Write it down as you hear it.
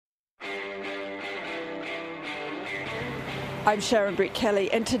I'm Sharon Brett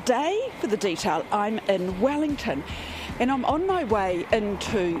Kelly, and today, for the detail, I'm in Wellington, and I'm on my way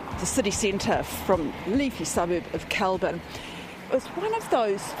into the city centre from the leafy suburb of Kelburn. It was one of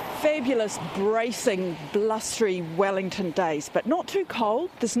those fabulous, bracing, blustery Wellington days, but not too cold.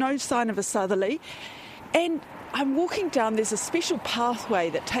 There's no sign of a southerly, and I'm walking down. There's a special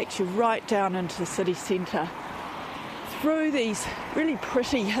pathway that takes you right down into the city centre, through these really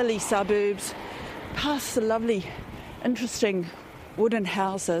pretty hilly suburbs, past the lovely, interesting wooden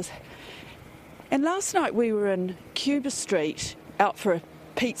houses. And last night we were in Cuba Street out for a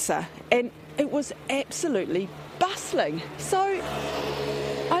pizza, and it was absolutely bustling. So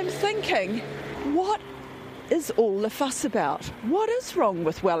I'm thinking, what is all the fuss about? What is wrong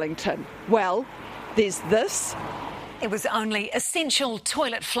with Wellington? Well, there's this. It was only essential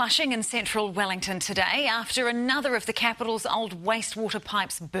toilet flushing in central Wellington today after another of the capital's old wastewater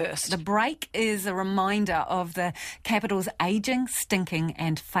pipes burst. The break is a reminder of the capital's ageing, stinking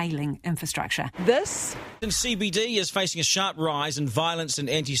and failing infrastructure. This. CBD is facing a sharp rise in violence and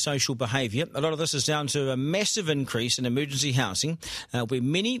antisocial behaviour. A lot of this is down to a massive increase in emergency housing, where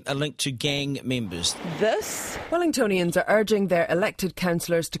many are linked to gang members. This. Wellingtonians are urging their elected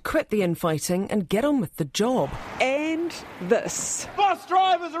councillors to quit the infighting and get on with the job. And this. Bus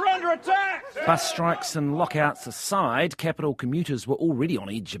drivers are under attack! Bus strikes and lockouts aside, capital commuters were already on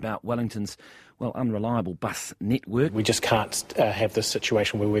edge about Wellington's, unreliable bus network. We just can't have this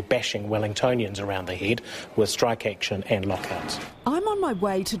situation where we're bashing Wellingtonians around the head with strike action and lockouts. I'm on my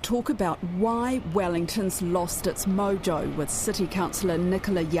way to talk about why Wellington's lost its mojo with City Councillor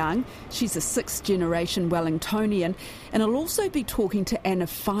Nicola Young. She's a sixth-generation Wellingtonian, and I'll also be talking to Anna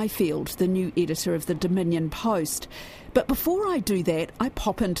Fifield, the new editor of the Dominion Post. But before I do that, I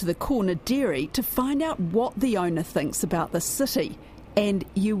pop into the Corner Dairy to find out what the owner thinks about the city. And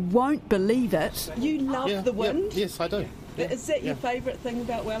you won't believe it. You love the wind? Yes, I do. Is that your favourite thing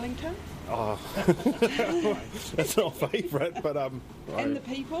about Wellington? Oh, it's not favourite, but... And the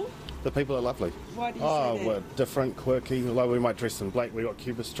people? The people are lovely. Why do you say that? We're different, quirky, although we might dress in black. We got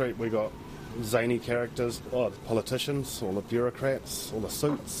Cuba Street, we got zany characters, the politicians, all the bureaucrats, all the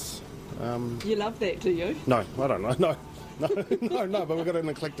suits. You love that, do you? No, I don't know. No, but we've got an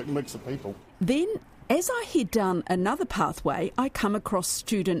eclectic mix of people. Then, as I head down another pathway, I come across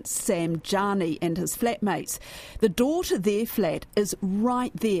student Sam Jarney and his flatmates. The door to their flat is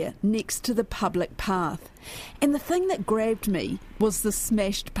right there, next to the public path. And the thing that grabbed me was the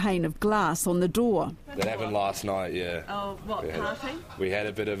smashed pane of glass on the door. That happened last night, yeah. Oh, what, party? We had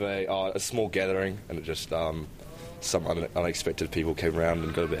a bit of a small gathering, and it just... some unexpected people came around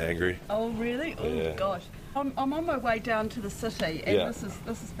and got a bit angry. Oh, really? Oh, yeah. Gosh. I'm on my way down to the city, and this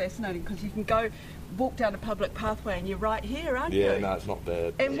is fascinating because you can walk down a public pathway and you're right here, aren't you? Yeah, no, it's not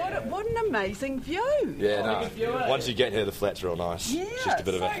bad. And what an amazing view. Yeah, no. Once you get here, the flat's real nice. Yeah, it's just a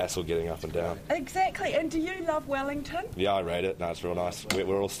bit of a hassle getting up and down. Exactly. And do you love Wellington? Yeah, I rate it. No, it's real nice.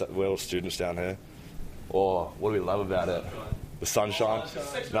 We're all students down here. Oh, what do we love about it? The sunshine,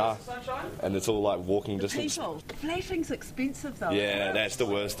 and it's all like walking distance. People, flatting's expensive though. Yeah, that's the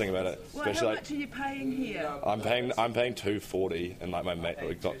worst thing about it. Well, how much are you paying here? I'm paying $240, and like my mate,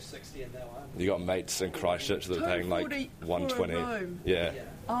 you got mates in Christchurch that are paying like $120. Yeah.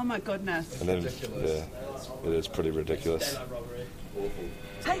 Oh my goodness. And then it is pretty ridiculous.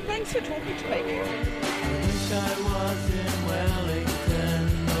 Hey, thanks for talking to me. Wish I was in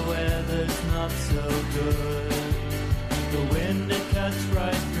Wellington. The weather's not so good. The wind, it cuts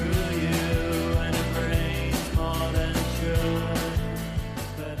right through you, and it rains more than it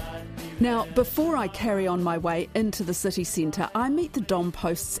should. Now, before I carry on my way into the city centre, I meet the Dom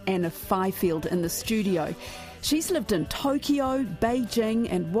Post's Anna Fifield in the studio. She's lived in Tokyo,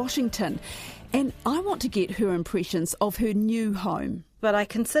 Beijing and Washington, and I want to get her impressions of her new home. But I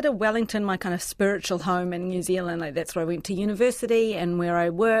consider Wellington my kind of spiritual home in New Zealand. Like, that's where I went to university and where I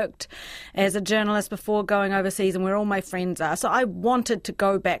worked as a journalist before going overseas, and where all my friends are. So I wanted to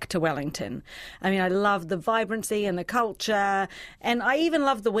go back to Wellington. I mean, I love the vibrancy and the culture, and I even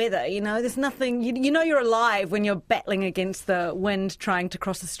love the weather. You know, there's nothing, you know you're alive when you're battling against the wind trying to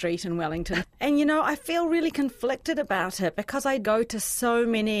cross the street in Wellington. And, you know, I feel really conflicted about it because I go to so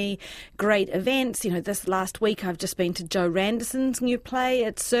many great events. You know, this last week I've just been to Joe Randerson's new play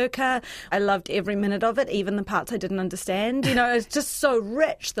at Circa. I loved every minute of it, even the parts I didn't understand. You know, it's just so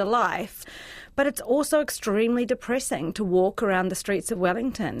rich, the life. But it's also extremely depressing to walk around the streets of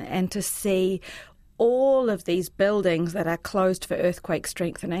Wellington and to see all of these buildings that are closed for earthquake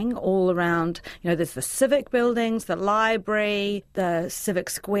strengthening all around. There's the civic buildings, the library, the Civic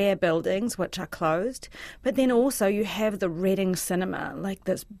Square buildings, which are closed. But then also you have the Reading Cinema, like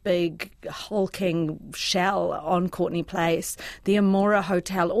this big hulking shell on Courtney Place, the Amora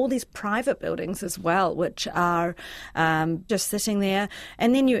Hotel, all these private buildings as well, which are just sitting there.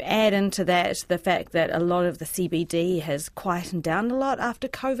 And then you add into that the fact that a lot of the CBD has quietened down a lot after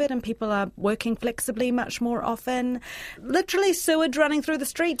COVID and people are working flexibly much more often. Literally sewage running through the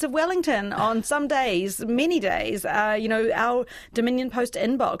streets of Wellington on some days, many days. Our Dominion Post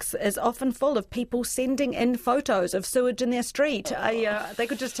inbox is often full of people sending in photos of sewage in their street. They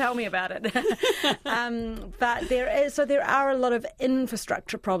could just tell me about it. But there are a lot of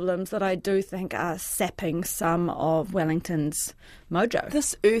infrastructure problems that I do think are sapping some of Wellington's mojo.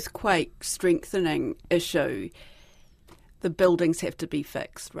 This earthquake strengthening issue, the buildings have to be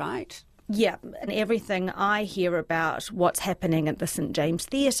fixed, right? Yeah, and everything I hear about what's happening at the St James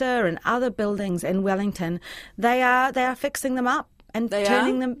Theatre and other buildings in Wellington, they are fixing them up. And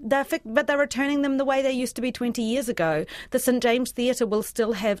turning them, but they're returning them the way they used to be 20 years ago. The St James Theatre will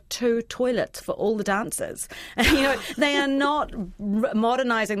still have 2 toilets for all the dancers. They are not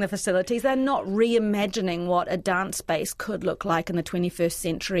modernising the facilities. They're not reimagining what a dance space could look like in the 21st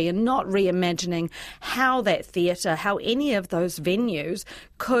century, and not reimagining how that theatre, how any of those venues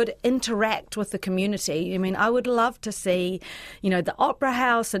could interact with the community. I mean, I would love to see, the Opera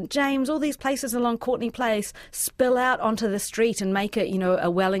House, St James, all these places along Courtney Place spill out onto the street and make it,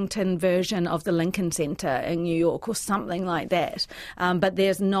 a Wellington version of the Lincoln Centre in New York or something like that. But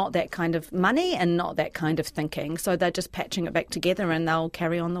there's not that kind of money and not that kind of thinking. So they're just patching it back together and they'll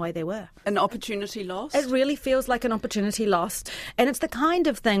carry on the way they were. An opportunity lost? It really feels like an opportunity lost. And it's the kind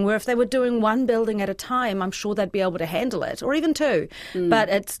of thing where if they were doing one building at a time, I'm sure they'd be able to handle it, or even 2. But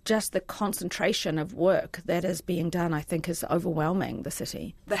it's just the concentration of work that is being done, I think, is overwhelming the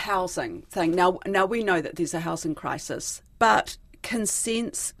city. The housing thing. Now we know that there's a housing crisis, but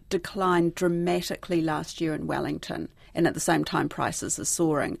consents declined dramatically last year in Wellington, and at the same time prices are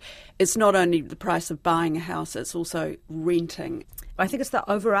soaring. It's not only the price of buying a house, it's also renting. I think it's the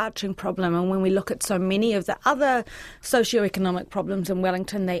overarching problem, and when we look at so many of the other socioeconomic problems in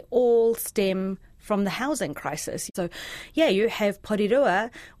Wellington, they all stem from the housing crisis. So, you have Porirua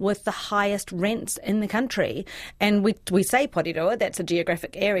with the highest rents in the country. And we say Porirua, that's a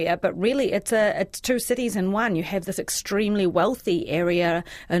geographic area, but really it's 2 cities in one. You have this extremely wealthy area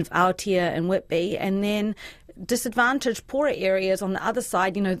of Aotea and Whitby, and then disadvantaged, poorer areas on the other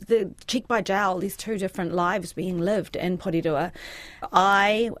side, the cheek by jowl, these 2 different lives being lived in Porirua.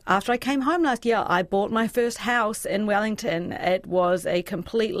 After I came home last year, I bought my first house in Wellington. It was a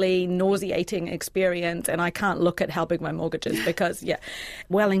completely nauseating experience, and I can't look at how big my mortgage is because,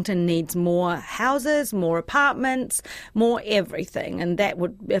 Wellington needs more houses, more apartments, more everything. And that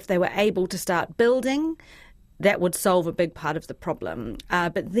would, if they were able to start building, that would solve a big part of the problem.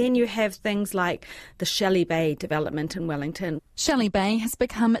 But then you have things like the Shelley Bay development in Wellington. Shelley Bay has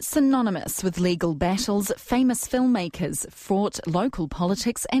become synonymous with legal battles, famous filmmakers, fraught local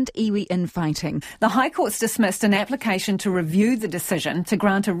politics and iwi infighting. The High Court's dismissed an application to review the decision to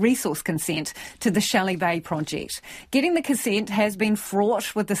grant a resource consent to the Shelley Bay project. Getting the consent has been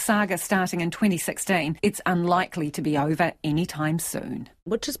fraught with the saga starting in 2016. It's unlikely to be over anytime soon.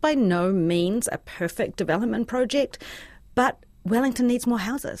 Which is by no means a perfect development project, but Wellington needs more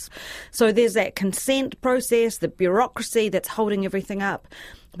houses. So there's that consent process, the bureaucracy that's holding everything up,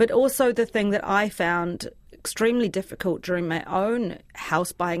 but also the thing that I found extremely difficult during my own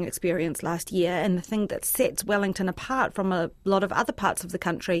house buying experience last year, and the thing that sets Wellington apart from a lot of other parts of the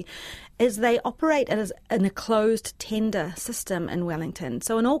country is they operate as in a closed tender system in Wellington.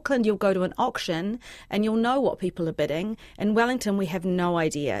 So in Auckland, you'll go to an auction and you'll know what people are bidding. In Wellington, we have no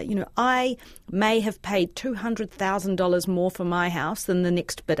idea. I may have paid $200,000 more for my house than the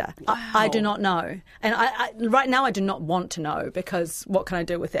next bidder. Wow. I do not know. And I right now, I do not want to know, because what can I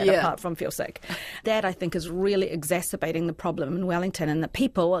do with that apart from feel sick? That, I think, is really exacerbating the problem in Wellington, and the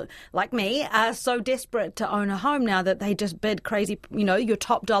people like me are so desperate to own a home now that they just bid crazy, your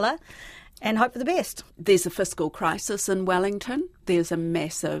top dollar and hope for the best. There's a fiscal crisis in Wellington. There's a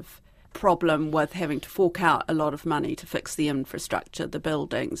massive problem with having to fork out a lot of money to fix the infrastructure, the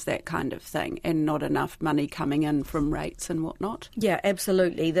buildings, that kind of thing, and not enough money coming in from rates and whatnot. Yeah,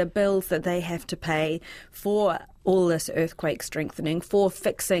 absolutely. The bills that they have to pay for all this earthquake strengthening, for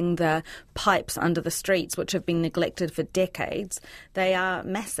fixing the pipes under the streets, which have been neglected for decades. They are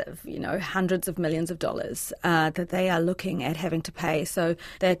massive, hundreds of millions of dollars that they are looking at having to pay. So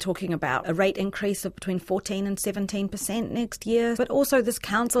they're talking about a rate increase of between 14 and 17% next year. But also this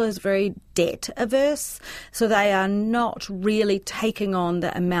council is very debt averse, so they are not really taking on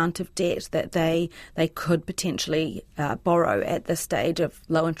the amount of debt that they could potentially borrow at this stage of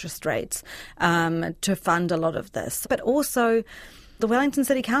low interest rates to fund a lot of this. But also, the Wellington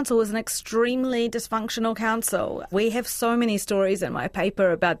City Council is an extremely dysfunctional council. We have so many stories in my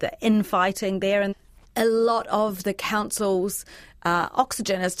paper about the infighting there, and a lot of the council's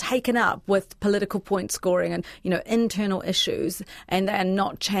oxygen is taken up with political point scoring and, internal issues, and they are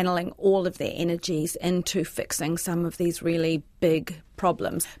not channeling all of their energies into fixing some of these really big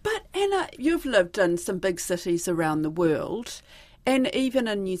problems. But Anna, you've lived in some big cities around the world. And even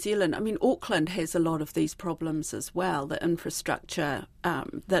in New Zealand, Auckland has a lot of these problems as well, the infrastructure,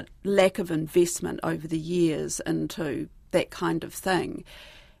 that lack of investment over the years into that kind of thing.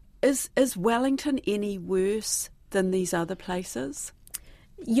 Is Wellington any worse than these other places?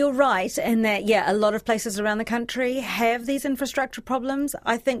 You're right in that, a lot of places around the country have these infrastructure problems.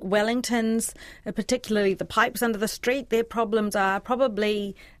 I think Wellington's, particularly the pipes under the street, their problems are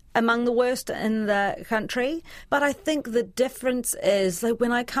probably among the worst in the country. But I think the difference is that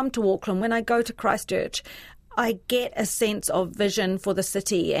when I come to Auckland, when I go to Christchurch, I get a sense of vision for the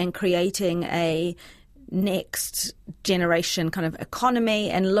city and creating a next generation kind of economy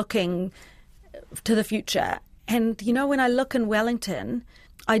and looking to the future. And, when I look in Wellington,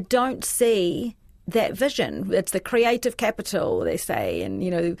 I don't see that vision. It's the creative capital, they say,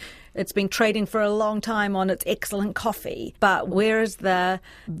 and, it's been trading for a long time on its excellent coffee. But where is the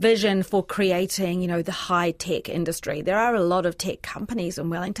vision for creating, the high-tech industry? There are a lot of tech companies in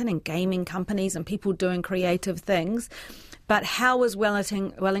Wellington and gaming companies and people doing creative things. But how is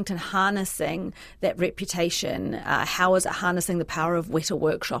Wellington harnessing that reputation? How is it harnessing the power of Weta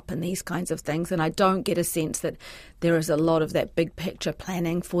Workshop and these kinds of things? And I don't get a sense that there is a lot of that big picture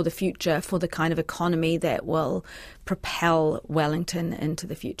planning for the future, for the kind of economy that will propel Wellington into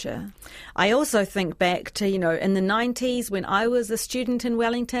the future. I also think back to, in the 90s when I was a student in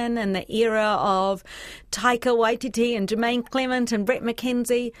Wellington and the era of Taika Waititi and Jermaine Clement and Brett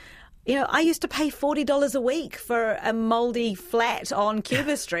McKenzie. I used to pay $40 a week for a mouldy flat on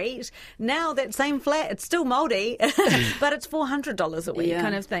Cuba Street. Now that same flat, it's still mouldy, but it's $400 a week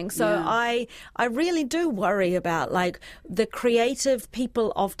kind of thing. So I really do worry about the creative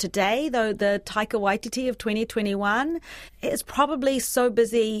people of today, though the Taika Waititi of 2021 is probably so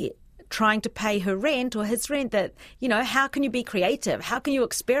busy trying to pay her rent or his rent that, how can you be creative? How can you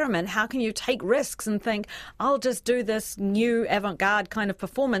experiment? How can you take risks and think, I'll just do this new avant-garde kind of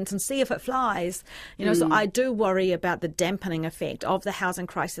performance and see if it flies? So I do worry about the dampening effect of the housing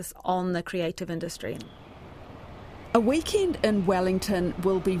crisis on the creative industry. A weekend in Wellington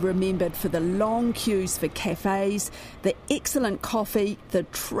will be remembered for the long queues for cafes, the excellent coffee, the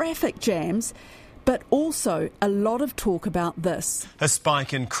traffic jams, but also a lot of talk about this. A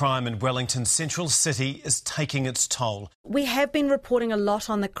spike in crime in Wellington's central city is taking its toll. We have been reporting a lot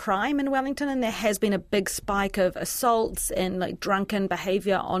on the crime in Wellington, and there has been a big spike of assaults and drunken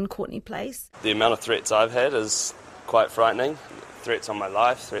behaviour on Courtney Place. The amount of threats I've had is quite frightening. Threats on my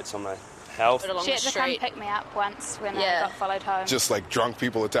life, threats on my health. She had to come pick me up once when I got followed home. Just drunk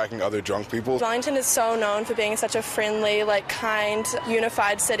people attacking other drunk people. Wellington is so known for being such a friendly, kind,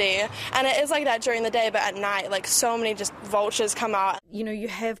 unified city. And it is like that during the day, but at night, so many just vultures come out. You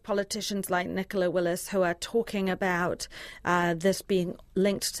have politicians like Nicola Willis who are talking about this being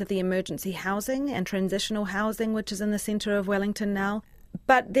linked to the emergency housing and transitional housing, which is in the centre of Wellington now.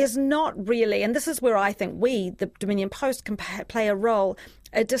 But there's not really, and this is where I think we, the Dominion Post, can play a role,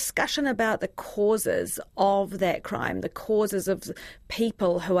 a discussion about the causes of that crime, the causes of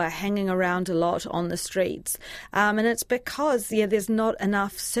people who are hanging around a lot on the streets. And it's because, there's not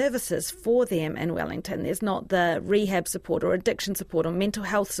enough services for them in Wellington. There's not the rehab support or addiction support or mental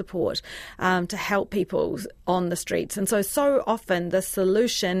health support to help people on the streets. And so often the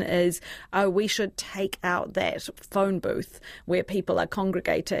solution is, we should take out that phone booth where people are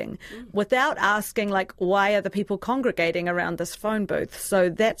congregating without asking, why are the people congregating around this phone booth? So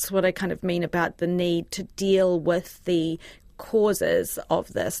that's what I kind of mean about the need to deal with the causes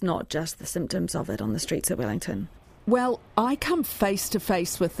of this, not just the symptoms of it on the streets of Wellington. Well, I come face to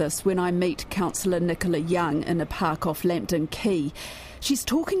face with this when I meet Councillor Nicola Young in a park off Lambton Quay. She's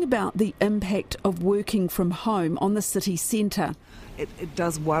talking about the impact of working from home on the city centre. It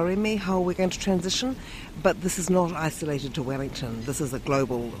does worry me how we're going to transition, but this is not isolated to Wellington. This is a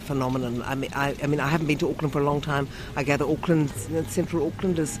global phenomenon. I mean, I haven't been to Auckland for a long time. I gather central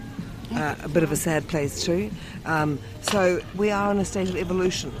Auckland is a bit of a sad place too. So we are in a state of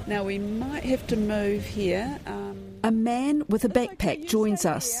evolution. Now we might have to move here. A man with a backpack joins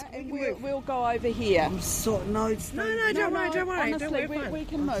us. We'll go over here. Don't worry. Honestly, we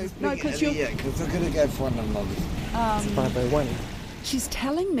can move. No, because you're... Yeah, because I'm going to go find another. It's 501. She's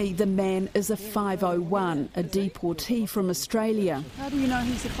telling me the man is a 501, a deportee from Australia. How do you know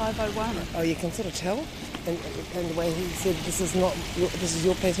he's a 501? Oh, you can sort of tell. And the way he said, this is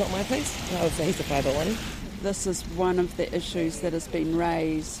your place, not my place. I would say he's a 501. This is one of the issues that has been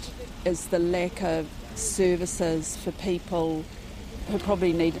raised, is the lack of services for people who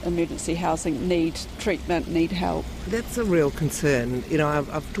probably need emergency housing, need treatment, need help. That's a real concern. You know,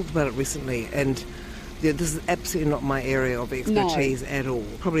 I've talked about it recently, and this is absolutely not my area of expertise at all.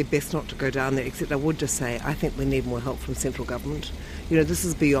 Probably best not to go down there, except I would just say I think we need more help from central government. You know, this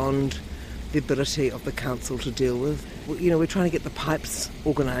is beyond the ability of the council to deal with. You know, we're trying to get the pipes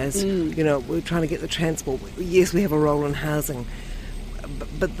organised. You know, we're trying to get the transport. Yes, we have a role in housing,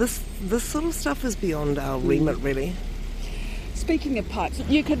 but this sort of stuff is beyond our remit, really. Speaking of pipes,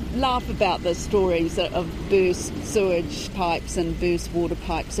 you could laugh about the stories of burst sewage pipes and burst water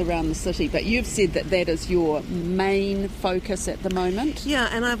pipes around the city, but you've said that that is your main focus at the moment. Yeah,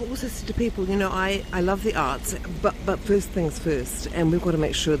 and I've also said to people, you know, I love the arts, but first things first, and we've got to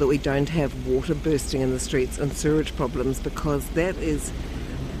make sure that we don't have water bursting in the streets and sewage problems, because that is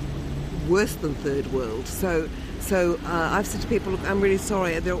worse than third world. So I've said to people, look, I'm really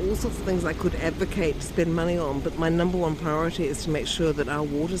sorry, there are all sorts of things I could advocate to spend money on, but my number one priority is to make sure that our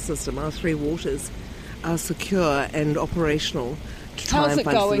water system, our three waters, are secure and operational. How's it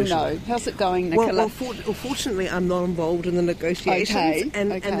going, though? How's it going, Nicola? Well, fortunately, I'm not involved in the negotiations,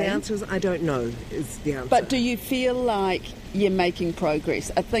 and the answer is I don't know, is the answer. But do you feel like you're making progress?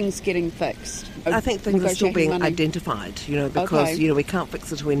 Are things getting fixed? I think things are still being identified, you know, because, you know, we can't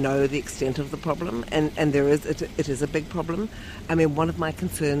fix it until we know the extent of the problem, and it is a big problem. I mean, one of my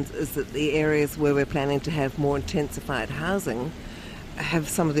concerns is that the areas where we're planning to have more intensified housing have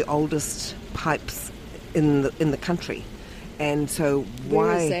some of the oldest pipes in the country. And so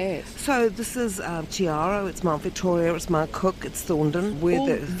where is that? So this is Chiaro, it's Mount Victoria, it's Mount Cook, it's Thorndon.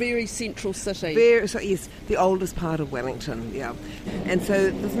 All very central city. Yes, the oldest part of Wellington, yeah. And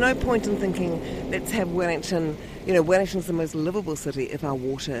so there's no point in thinking, let's have Wellington, you know, Wellington's the most livable city if our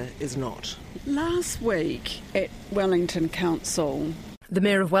water is not. Last week at Wellington Council, the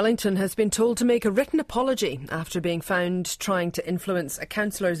Mayor of Wellington has been told to make a written apology after being found trying to influence a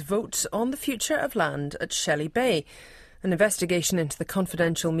councillor's vote on the future of land at Shelley Bay. An investigation into the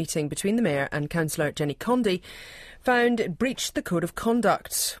confidential meeting between the Mayor and Councillor Jenny Condy found it breached the Code of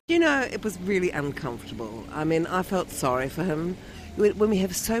Conduct. You know, it was really uncomfortable. I mean, I felt sorry for him. When we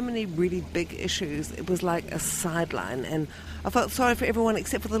have so many really big issues, it was like a sideline, and I felt sorry for everyone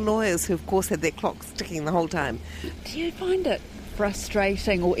except for the lawyers, who of course had their clocks ticking the whole time. Do you find it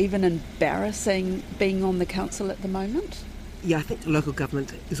frustrating or even embarrassing being on the council at the moment? Yeah, I think local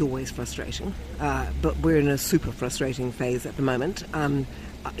government is always frustrating, but we're in a super frustrating phase at the moment.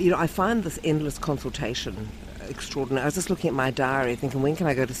 You know, I find this endless consultation extraordinary. I was just looking at my diary thinking, when can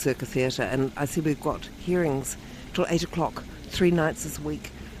I go to Circa Theatre? And I see we've got hearings till 8 o'clock, 3 nights this week.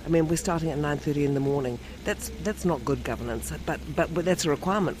 I mean, we're starting at 9:30 in the morning. That's not good governance, but that's a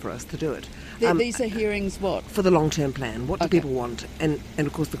requirement for us to do it. These are hearings what? For the long-term plan. What do people want? And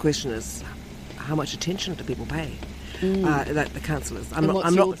of course the question is, how much attention do people pay? Like the councillors.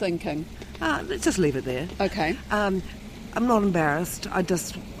 What's your thinking? Let's just leave it there. Okay. I'm not embarrassed. I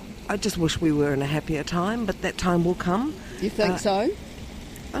just wish we were in a happier time, but that time will come. You think so?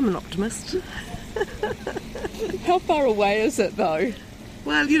 I'm an optimist. How far away is it, though?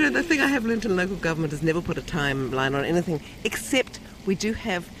 Well, you know, the thing I have learnt in local government is never put a timeline on anything, except we do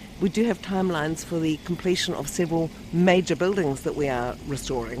have timelines for the completion of several major buildings that we are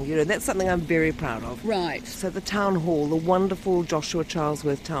restoring. You know, that's something I'm very proud of. Right. So the town hall, the wonderful Joshua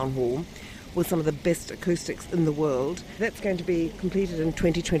Charlesworth Town Hall, with some of the best acoustics in the world, that's going to be completed in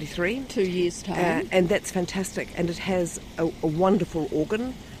 2023. 2 years' time. And that's fantastic. And it has a wonderful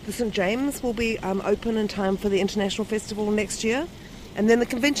organ. The St James will be open in time for the International Festival next year. And then the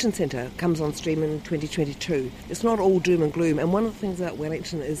Convention Centre comes on stream in 2022. It's not all doom and gloom. And one of the things about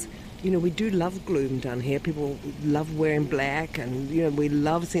Wellington is, you know, we do love gloom down here. People love wearing black and, you know, we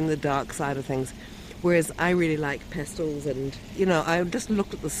love seeing the dark side of things. Whereas I really like pastels and, I just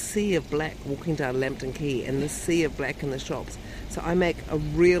looked at the sea of black walking down Lambton Quay and the sea of black in the shops. So I make a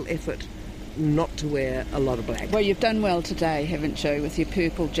real effort not to wear a lot of black. Well, you've done well today, haven't you, with your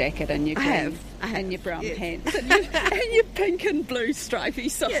purple jacket and your green, I have. And your brown pants and your pink and blue stripy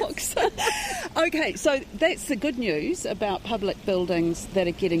socks. Yes. Okay, so that's the good news about public buildings that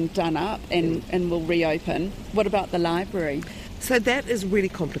are getting done up and will reopen. What about the library? So that is really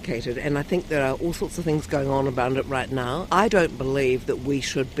complicated, and I think there are all sorts of things going on around it right now. I don't believe that we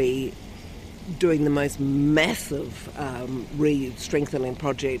should be doing the most massive re-strengthening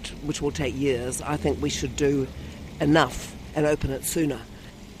project, which will take years. I think we should do enough and open it sooner.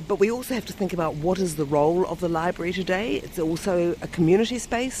 But we also have to think about what is the role of the library today. It's also a community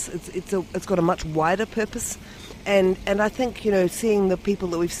space. It's got a much wider purpose. And I think, seeing the people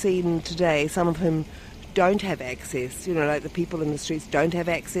that we've seen today, some of whom don't have access, like the people in the streets don't have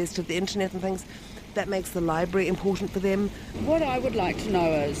access to the internet and things, that makes the library important for them. What I would like to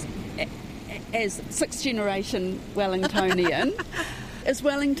know is, as sixth generation Wellingtonian, is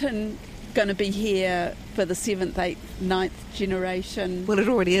Wellington going to be here for the 7th, 8th, 9th generation? Well, it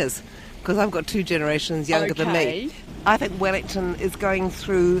already is, because I've got 2 generations younger than me. I think Wellington is going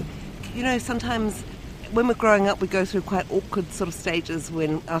through, sometimes when we're growing up we go through quite awkward sort of stages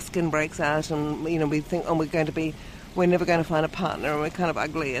when our skin breaks out and, we think, we're never going to find a partner and we're kind of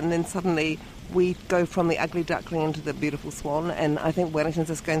ugly, and then suddenly we go from the ugly duckling into the beautiful swan, and I think Wellington's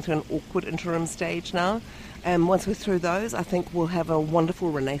just going through an awkward interim stage now. And once we're through those, I think we'll have a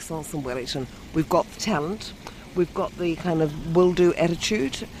wonderful renaissance in Wellington. We've got the talent, we've got the kind of will-do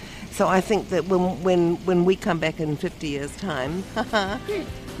attitude. So I think that when we come back in 50 years' time,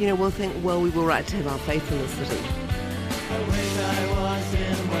 we'll think, well, we were right to have our faith in the city. I wish I was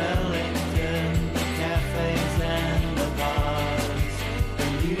in Wellington, the cafes and the bars, the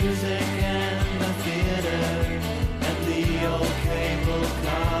music and the theatre, and the old cable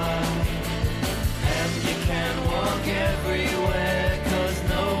car. And you can walk everywhere, 'cause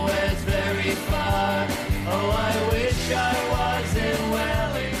nowhere's very far. Oh, I wish I was in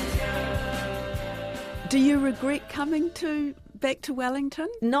Wellington. Do you regret coming back to Wellington?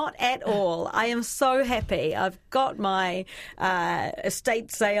 Not at all. I am so happy. I've got my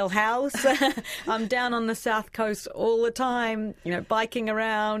estate sale house. I'm down on the south coast all the time, biking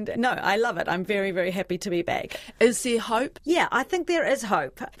around. No, I love it. I'm very, very happy to be back. Is there hope? Yeah, I think there is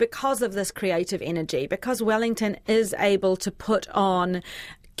hope because of this creative energy, because Wellington is able to put on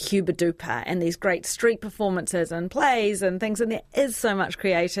Cuba Duper and these great street performances and plays and things, and there is so much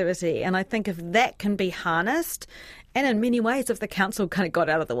creativity. And I think if that can be harnessed, and in many ways, if the council kind of got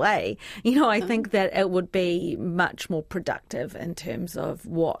out of the way, I think that it would be much more productive in terms of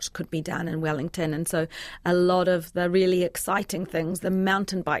what could be done in Wellington. And so a lot of the really exciting things, the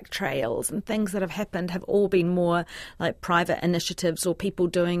mountain bike trails and things that have happened have all been more like private initiatives or people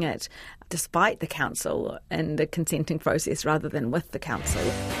doing it despite the council and the consenting process rather than with the council.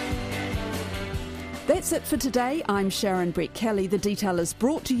 That's it for today. I'm Sharon Brett Kelly. The Detail is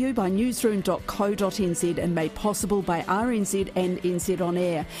brought to you by newsroom.co.nz and made possible by RNZ and NZ On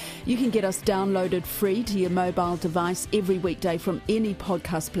Air. You can get us downloaded free to your mobile device every weekday from any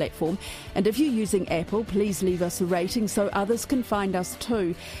podcast platform. And if you're using Apple, please leave us a rating so others can find us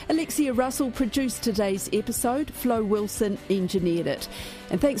too. Alexia Russell produced today's episode. Flo Wilson engineered it.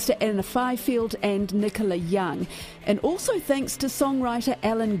 And thanks to Anna Fifield and Nicola Young. And also thanks to songwriter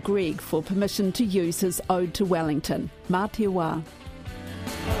Alan Gregg for permission to use his Ode to Wellington. Mā te wā.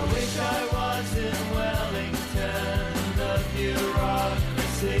 I wish I was in Wellington, the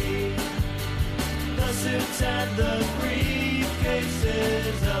bureaucracy, the suits and the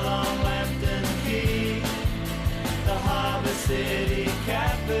briefcases along Lambton Quay, the harbour city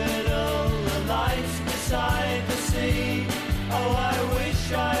capital, the lights beside the sea. Oh,